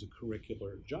a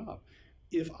curricular job.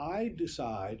 If I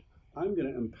decide I'm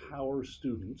going to empower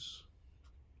students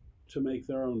to make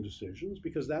their own decisions,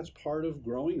 because that's part of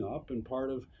growing up and part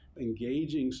of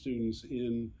engaging students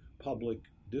in public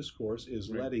discourse is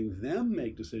letting them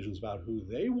make decisions about who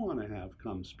they want to have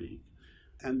come speak,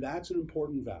 and that's an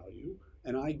important value,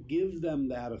 and I give them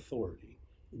that authority.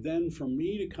 Then for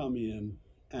me to come in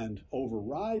and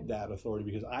override that authority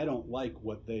because I don't like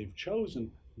what they've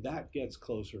chosen, that gets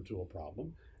closer to a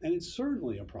problem. And it's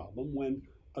certainly a problem when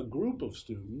a group of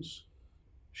students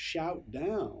shout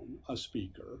down a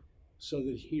speaker so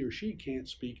that he or she can't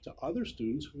speak to other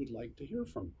students who would like to hear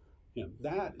from him.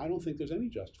 That, I don't think there's any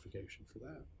justification for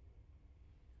that.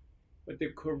 But the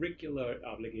curricular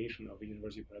obligation of a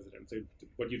university president, so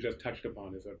what you just touched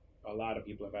upon is a lot of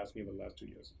people have asked me over the last 2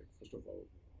 years. First of all,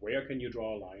 where can you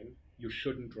draw a line? You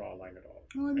shouldn't draw a line at all.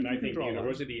 I think the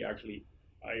university, actually,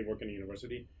 I work in a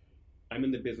university, I'm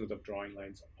in the business of drawing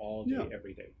lines all day,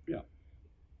 every day.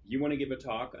 You want to give a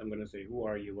talk, I'm going to say, who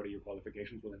are you? What are your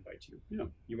qualifications? We'll invite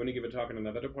you. You want to give a talk in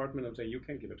another department, I'm saying, you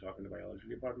can't give a talk in the biology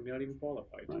department, you're not even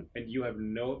qualified. And you have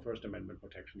no First Amendment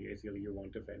protection, the ACLU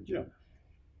won't defend you.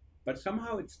 But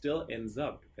somehow it still ends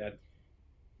up that,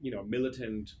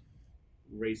 militant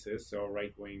racists or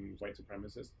right-wing white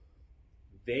supremacists,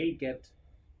 they get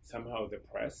somehow the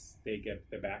press, they get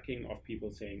the backing of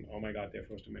people saying, oh my God, their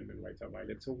First Amendment rights are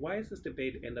violated. So why does this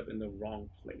debate end up in the wrong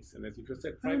place? And as you just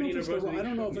said, private universities... I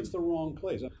don't know if it's the wrong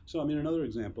place. So, another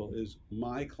example is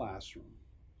my classroom.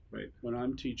 When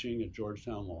I'm teaching at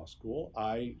Georgetown Law School,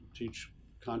 I teach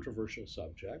controversial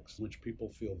subjects, which people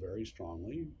feel very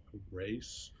strongly,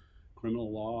 race,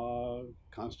 criminal law,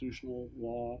 constitutional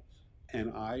law,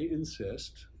 and I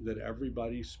insist that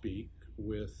everybody speak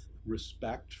with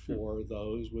respect for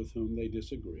those with whom they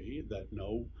disagree, that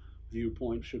no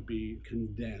viewpoint should be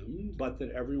condemned, but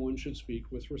that everyone should speak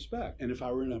with respect. And if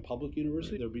I were in a public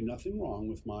university, there'd be nothing wrong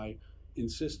with my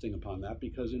insisting upon that,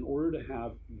 because in order to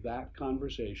have that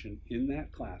conversation in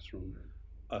that classroom,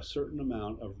 a certain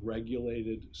amount of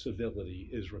regulated civility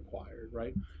is required,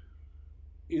 right?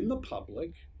 In the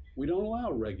public, we don't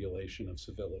allow regulation of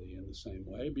civility in the same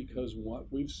way, because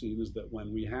what we've seen is that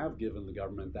when we have given the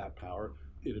government that power,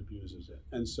 it abuses it.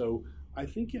 And so I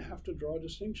think you have to draw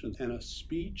distinctions. And a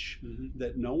speech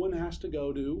that no one has to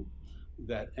go to,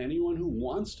 that anyone who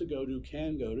wants to go to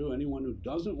can go to, anyone who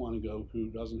doesn't want to go to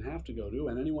doesn't have to go to,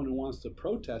 and anyone who wants to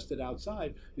protest it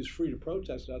outside is free to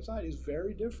protest it outside, is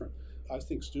very different. I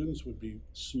think students would be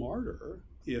smarter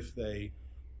if they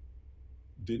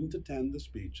didn't attend the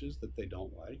speeches that they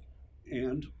don't like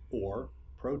and or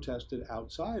protested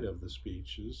outside of the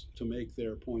speeches to make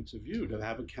their points of view, to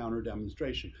have a counter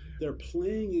demonstration. They're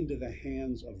playing into the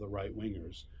hands of the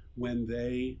right-wingers when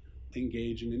they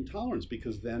engage in intolerance,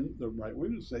 because then the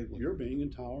right-wingers say, well, you're being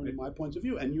intolerant in my points of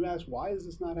view. And you ask, why is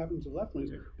this not happening to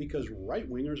left-wingers? Because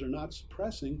right-wingers are not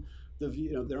suppressing the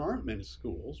view. There aren't many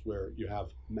schools where you have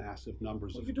massive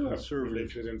numbers of conservative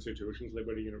religious institutions,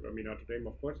 Liberty University, Notre Dame,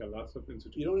 of course, there are lots of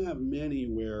institutions. You don't have many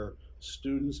where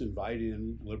students invite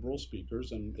in liberal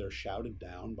speakers and they're shouted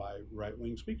down by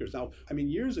right-wing speakers. Now,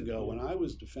 years ago when I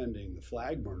was defending the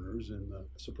flag burners in the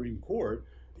Supreme Court,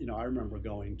 I remember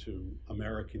going to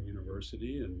American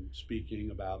University and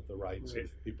speaking about the rights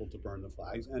of people to burn the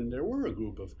flags, and there were a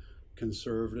group of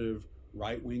conservative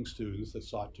right-wing students that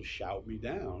sought to shout me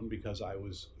down because I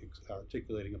was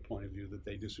articulating a point of view that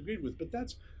they disagreed with. But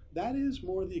that is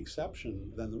more the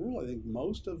exception than the rule. I think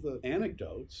most of the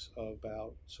anecdotes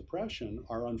about suppression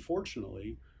are,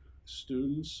 unfortunately,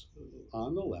 students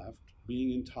on the left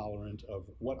being intolerant of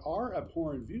what are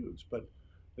abhorrent views. But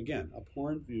again,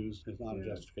 abhorrent views is not a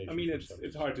justification.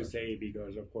 It's hard to say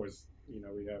because, of course,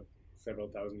 we have several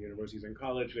thousand universities and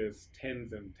colleges,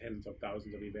 tens and tens of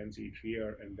thousands of events each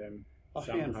year, and then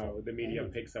somehow the media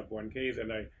picks up one case.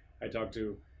 And I talked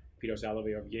to Peter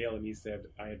Salovey of Yale, and he said,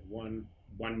 I had one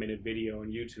 1-minute video on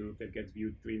YouTube that gets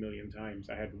viewed 3 million times.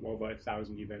 I had over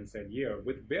 1,000 events that year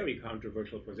with very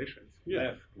controversial positions,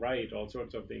 left, right, all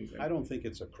sorts of things. I don't think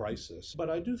it's a crisis, but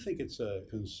I do think it's a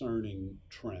concerning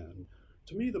trend.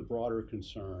 To me, the broader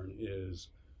concern is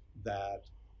that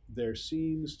there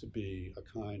seems to be a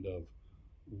kind of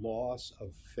loss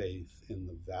of faith in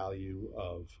the value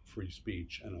of free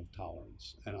speech and of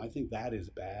tolerance. And I think that is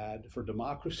bad for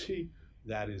democracy.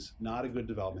 That is not a good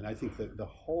development. I think that the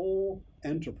whole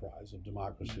enterprise of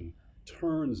democracy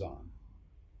turns on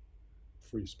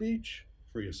free speech,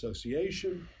 free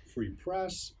association, free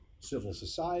press, civil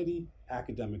society,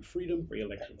 academic freedom. Free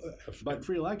elections. But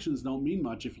free elections don't mean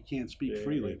much if you can't speak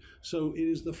freely. Right. So it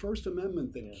is the First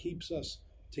Amendment that keeps us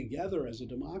together as a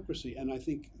democracy. And I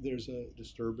think there's a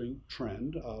disturbing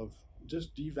trend of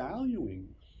just devaluing.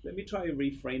 Let me try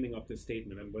reframing of this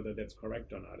statement and whether that's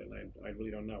correct or not, and I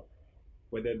really don't know.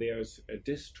 Whether there's a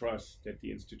distrust that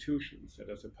the institutions that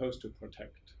are supposed to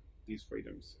protect these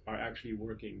freedoms are actually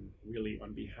working really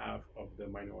on behalf of the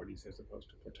minorities they're supposed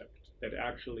to protect. That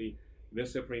actually the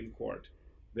Supreme Court,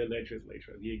 the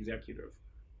legislature, the executive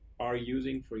are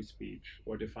using free speech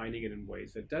or defining it in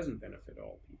ways that doesn't benefit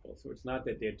all people. So it's not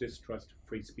that they distrust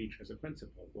free speech as a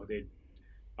principle or they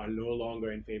are no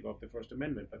longer in favor of the First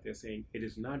Amendment, but they're saying it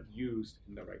is not used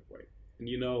in the right way. And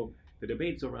you know the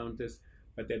debates around this,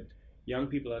 but that young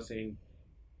people are saying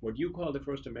what you call the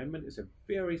First Amendment is a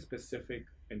very specific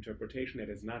interpretation that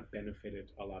has not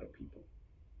benefited a lot of people.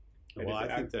 Well, I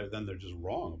think they're just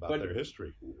wrong about their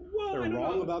history. Well, they're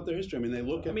wrong about their history. I mean, they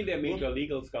look at... I mean, there are major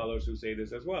legal scholars who say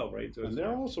this as well, right? So and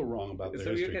they're also wrong about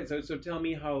their history. So tell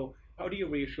me how do you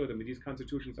reassure them that these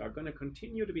constitutions are going to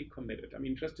continue to be committed? I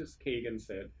mean, Justice Kagan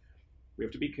said, we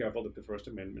have to be careful that the First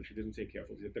Amendment, she didn't say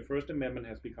careful, she said the First Amendment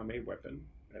has become a weapon,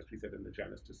 as she said in the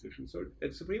Janus decision. So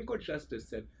the Supreme Court Justice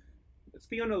said, let's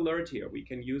be on alert here. We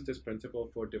can use this principle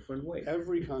for different ways.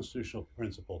 Every constitutional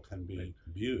principle can be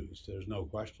abused. There's no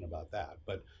question about that.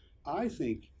 But I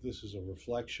think this is a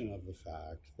reflection of the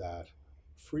fact that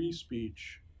free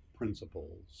speech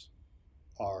principles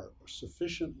are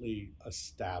sufficiently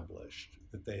established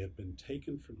that they have been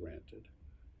taken for granted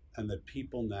and that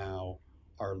people now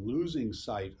are losing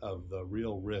sight of the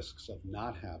real risks of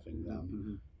not having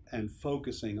them and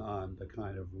focusing on the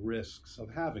kind of risks of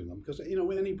having them. Because, you know,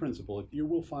 with any principle, you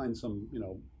will find some,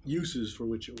 uses for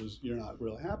which you're not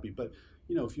really happy. But,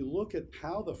 if you look at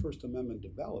how the First Amendment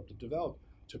developed, it developed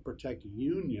to protect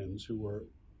unions who were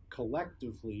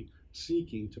collectively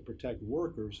seeking to protect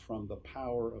workers from the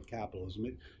power of capitalism.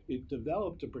 It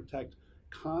developed to protect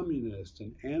communists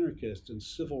and anarchists and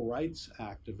civil rights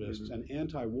activists and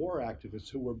anti-war activists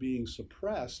who were being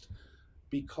suppressed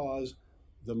because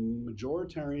the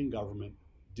majoritarian government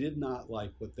did not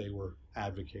like what they were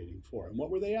advocating for. And what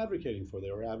were they advocating for?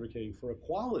 They were advocating for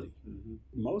equality,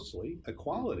 mostly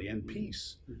equality and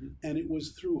peace. And it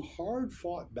was through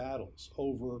hard-fought battles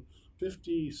over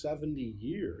 50, 70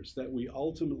 years that we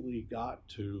ultimately got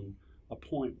to a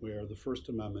point where the First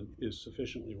Amendment is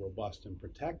sufficiently robust and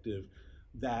protective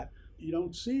that you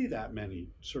don't see that many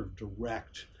sort of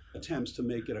direct attempts to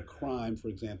make it a crime, for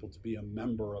example, to be a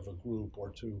member of a group or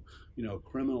to,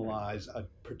 criminalize a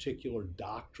particular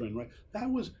doctrine, right? That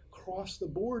was across the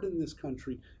board in this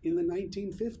country in the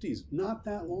 1950s, not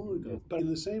that long ago. But in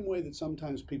the same way that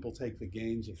sometimes people take the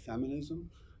gains of feminism,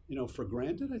 for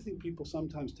granted, I think people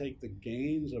sometimes take the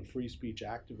gains of free speech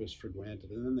activists for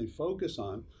granted. And then they focus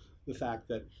on the fact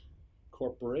that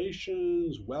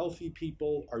corporations, wealthy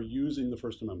people are using the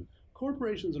First Amendment.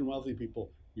 Corporations and wealthy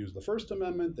people use the First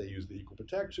Amendment, they use the Equal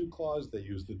Protection Clause, they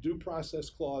use the Due Process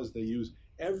Clause, they use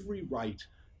every right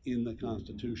in the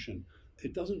Constitution.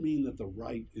 It doesn't mean that the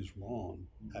right is wrong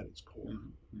at its core.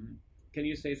 Can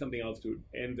you say something else to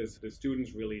end this? The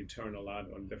students really turn a lot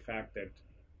on the fact that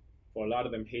for a lot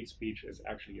of them, hate speech is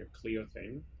actually a clear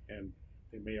thing, and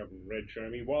they may have read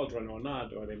Jeremy Waldron or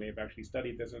not, or they may have actually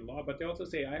studied this in law, but they also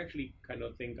say, I actually kind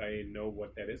of think I know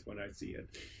what that is when I see it.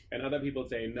 And other people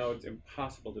say, no, it's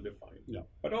impossible to define. Yeah.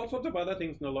 But all sorts of other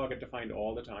things in the law get defined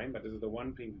all the time, but this is the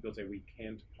one thing people say, we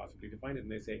can't possibly define it.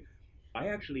 And they say, I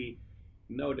actually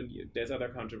know that there's other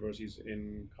controversies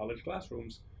in college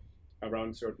classrooms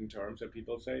around certain terms that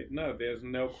people say, no, there's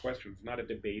no question. It's not a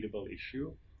debatable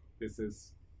issue. This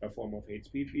is a form of hate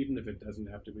speech, even if it doesn't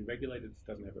have to be regulated, it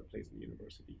doesn't have a place in the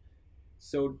university.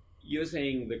 So you're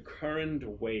saying the current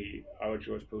way our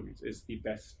jurisprudence is the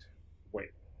best way.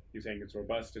 You're saying it's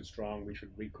robust, it's strong, we should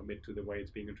recommit to the way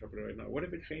it's being interpreted right now. What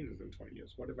if it changes in 20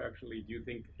 years? What if actually, do you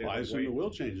think... Well, I assume it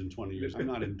will change in 20 years. I'm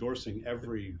not endorsing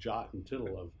every jot and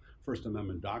tittle of First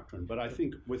Amendment doctrine. But I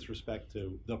think with respect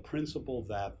to the principle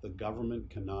that the government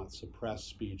cannot suppress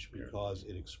speech because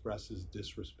it expresses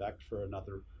disrespect for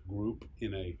another group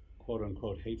in a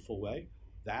quote-unquote hateful way,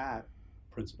 that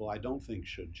principle I don't think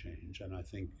should change. And I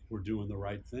think we're doing the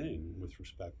right thing with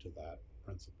respect to that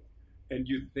principle. And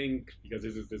you think, because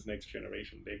this is this next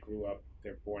generation, they grew up,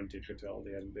 they're born digital,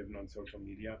 they're living on social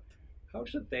media, how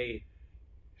should they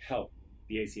help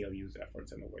the ACLU's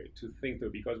efforts in a way to think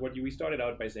through? Because we started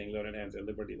out by saying, learned hands and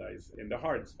liberty lies in the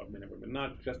hearts of men and women,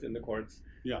 not just in the courts.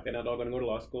 Yeah. They're not all going to go to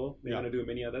law school. They're going to do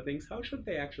many other things. How should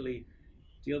they actually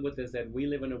deal with this, that we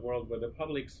live in a world where the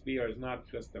public sphere is not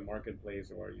just the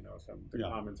marketplace or, the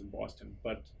Commons in Boston,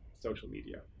 but social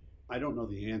media? I don't know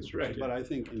the answer, but I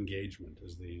think engagement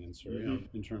is the answer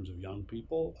in terms of young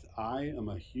people. I am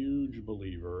a huge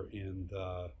believer in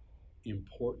the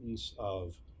importance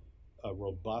of a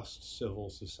robust civil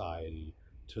society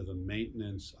to the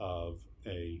maintenance of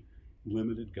a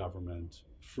limited government,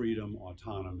 freedom,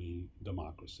 autonomy,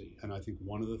 democracy. And I think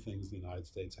one of the things the United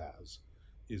States has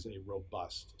is a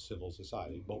robust civil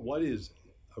society. But what is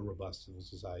a robust civil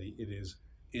society? It is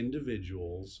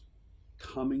individuals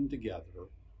coming together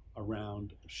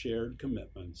around shared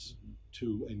commitments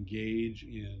to engage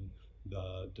in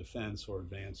the defense or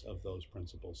advance of those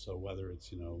principles. So whether it's,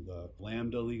 the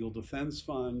Lambda Legal Defense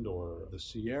Fund or the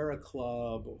Sierra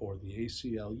Club or the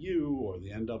ACLU or the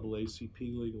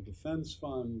NAACP Legal Defense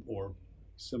Fund or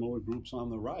similar groups on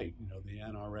the right, the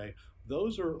NRA,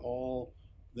 those are all,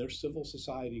 they're civil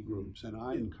society groups. And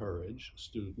I encourage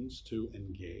students to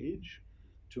engage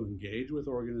with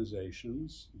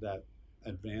organizations that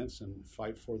advance and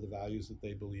fight for the values that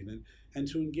they believe in, and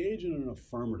to engage in an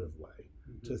affirmative way,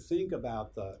 to think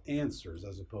about the answers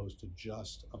as opposed to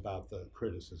just about the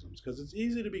criticisms. Because it's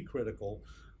easy to be critical,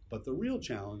 but the real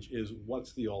challenge is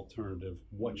what's the alternative?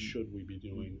 What should we be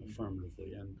doing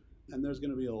affirmatively? And there's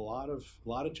going to be a lot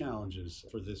of challenges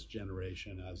for this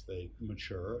generation as they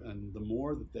mature, and the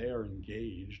more that they are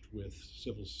engaged with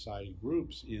civil society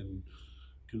groups in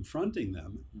confronting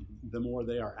them, the more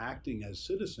they are acting as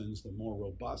citizens, the more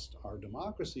robust our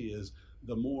democracy is,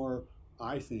 the more,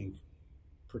 I think,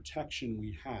 protection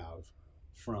we have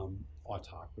from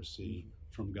autocracy,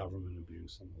 from government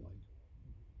abuse and the like.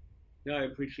 No,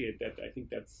 I appreciate that. I think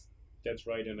that's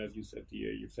right. And as you said,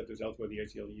 you've said this elsewhere, the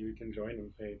ACLU, you can join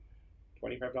and pay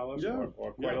 $25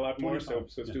 or quite a lot more. So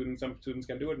some students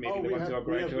can do it. Maybe the ones who are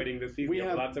graduating this season. We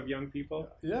have lots of young people.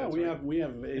 Yeah, we have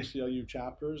ACLU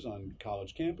chapters on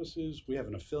college campuses. We have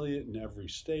an affiliate in every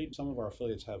state. Some of our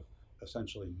affiliates have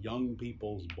essentially young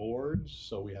people's boards,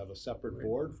 so we have a separate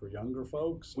board for younger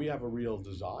folks. We have a real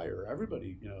desire.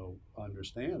 Everybody,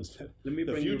 understands that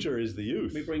the future is the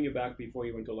youth. Let me bring you back before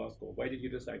you went to law school. Why did you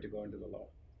decide to go into the law?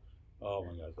 Oh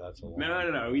my God, that's a lot.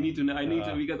 No. We need to know. I need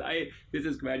to, because this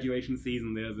is graduation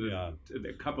season. There's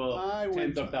a couple,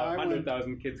 tens of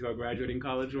 100,000 kids who are graduating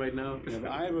college right now.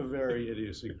 I have a very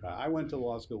idiosyncratic. I went to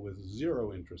law school with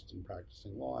zero interest in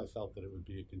practicing law. I felt that it would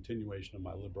be a continuation of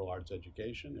my liberal arts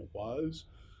education. It was.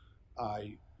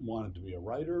 I wanted to be a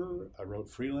writer. I wrote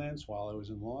freelance while I was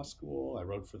in law school. I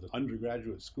wrote for the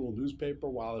undergraduate school newspaper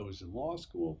while I was in law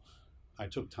school. I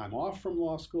took time off from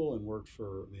law school and worked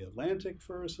for The Atlantic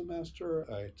for a semester.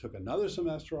 I took another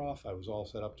semester off. I was all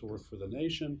set up to work for The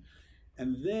Nation.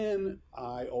 And then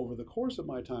over the course of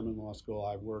my time in law school,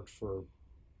 I worked for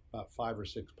about 5 or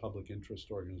 6 public interest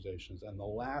organizations. And the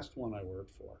last one I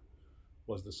worked for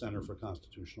was the Center for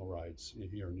Constitutional Rights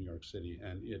here in New York City.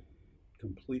 And it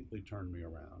completely turned me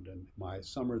around. And my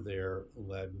summer there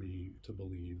led me to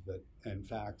believe that, in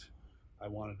fact, I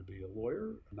wanted to be a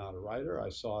lawyer, not a writer. I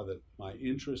saw that my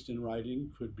interest in writing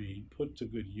could be put to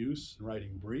good use in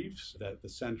writing briefs, that the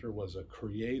center was a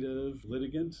creative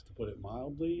litigant, to put it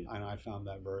mildly, and I found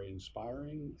that very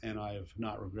inspiring, and I have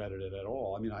not regretted it at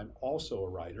all. I mean, I'm also a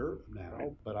writer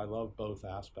now, but I love both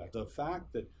aspects. The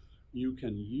fact that you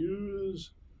can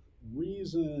use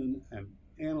reason and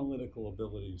analytical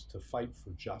abilities to fight for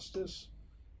justice,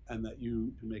 and that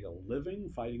you can make a living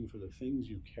fighting for the things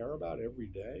you care about every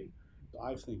day,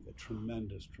 I think a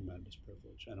tremendous, tremendous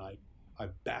privilege, and I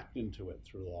backed into it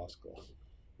through law school.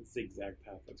 It's the exact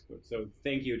path. That's good. So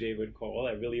thank you, David Cole.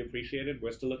 I really appreciate it.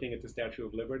 We're still looking at the Statue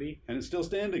of Liberty. And it's still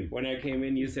standing. When I came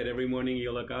in, you said every morning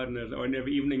you look out, or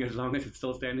every evening as long as it's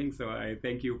still standing. So I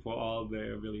thank you for all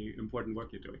the really important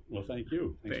work you're doing. Well, thank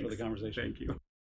you. Thanks for the conversation. Thank you.